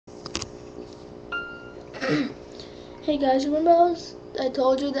Hey guys, remember I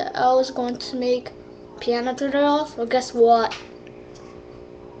told you that I was going to make piano tutorials? Well, guess what?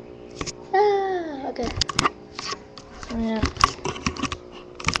 Okay. So, yeah.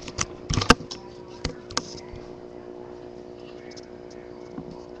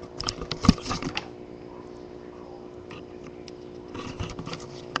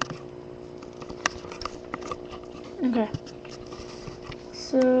 Okay.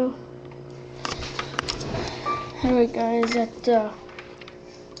 So, alright guys,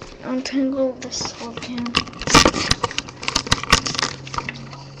 untangle this webcam.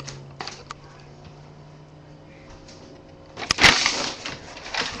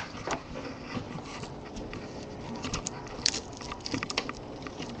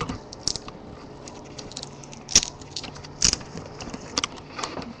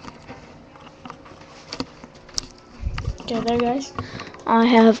 Okay, there guys. I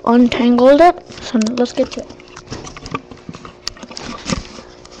have untangled it, so let's get to it.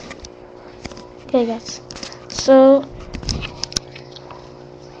 Okay guys, so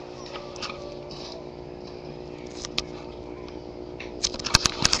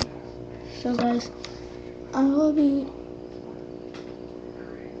guys, I'll be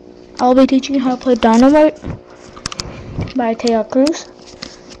teaching you how to play Dynamite by Taylor Cruz.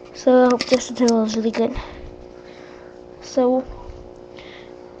 So I hope this tutorial is really good. So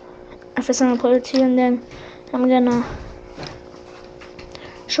first I'm gonna play it to you, and then I'm gonna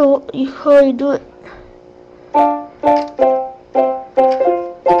show you how you do it.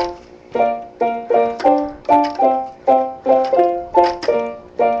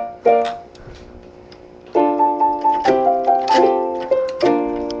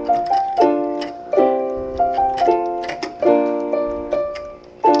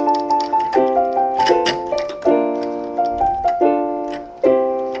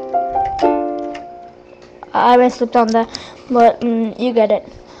 I messed up on that, but you get it.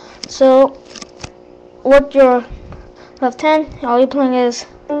 So, with your left hand, all you're playing is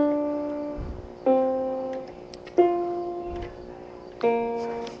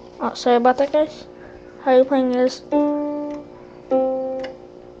oh, sorry about that, guys. How you're playing is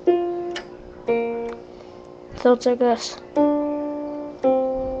so it's like this.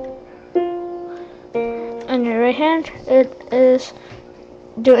 And your right hand, it is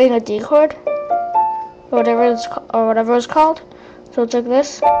doing a D chord, or whatever it's called. So it's like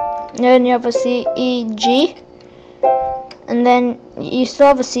this. And then you have a C, E, G, and then you still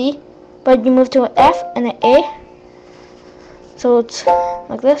have a C, but you move to an F and an A. So it's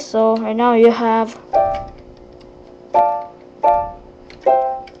like this. So right now you have,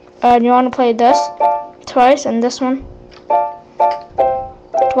 and you want to play this twice, and this one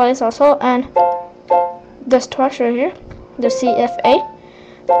twice also, and this twice right here, the C, F, A,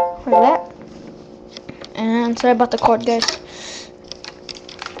 like that. And sorry about the chord, guys.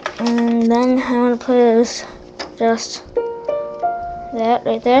 And then I want to play this, just that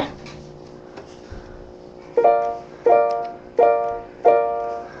right there.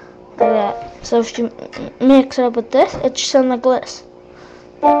 Like that. So if you mix it up with this, it should sound like this.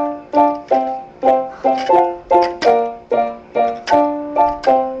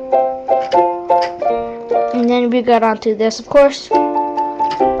 And then we got onto this, of course.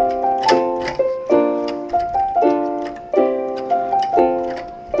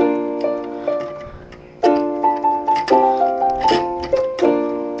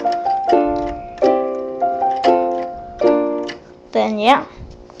 Then yeah,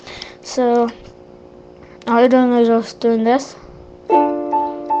 so all you're doing is just doing this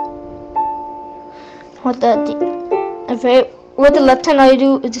with the left hand. All you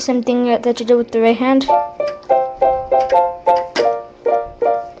do is the same thing that you did with the right hand.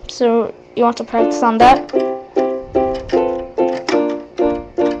 So you want to practice on that.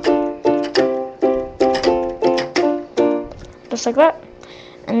 Just like that.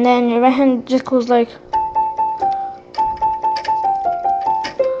 And then your right hand just goes like,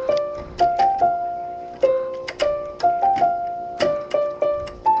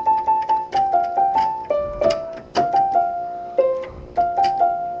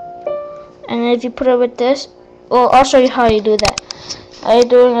 and if you put it with this, well, I'll show you how you do that. All you're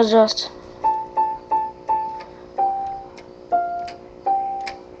doing is just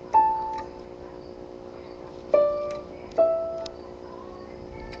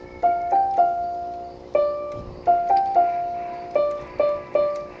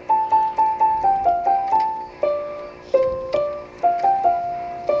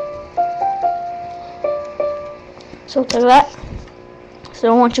so like that.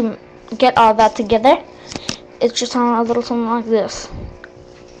 So once you get all that together, it's just on a little something like this.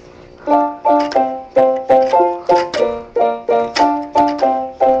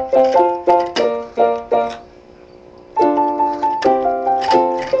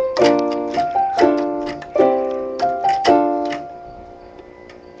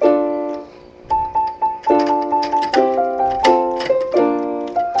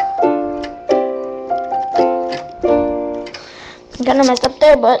 kind of messed up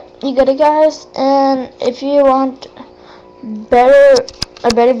there, but you get it, guys. And if you want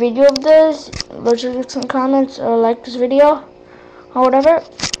a better video of this, let's leave some comments or like this video or whatever,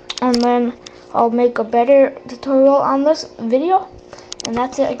 and then I'll make a better tutorial on this video. And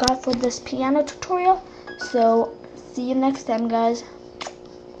that's it I got for this piano tutorial. So see you next time, guys.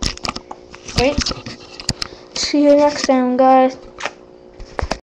 Wait. See you next time, guys.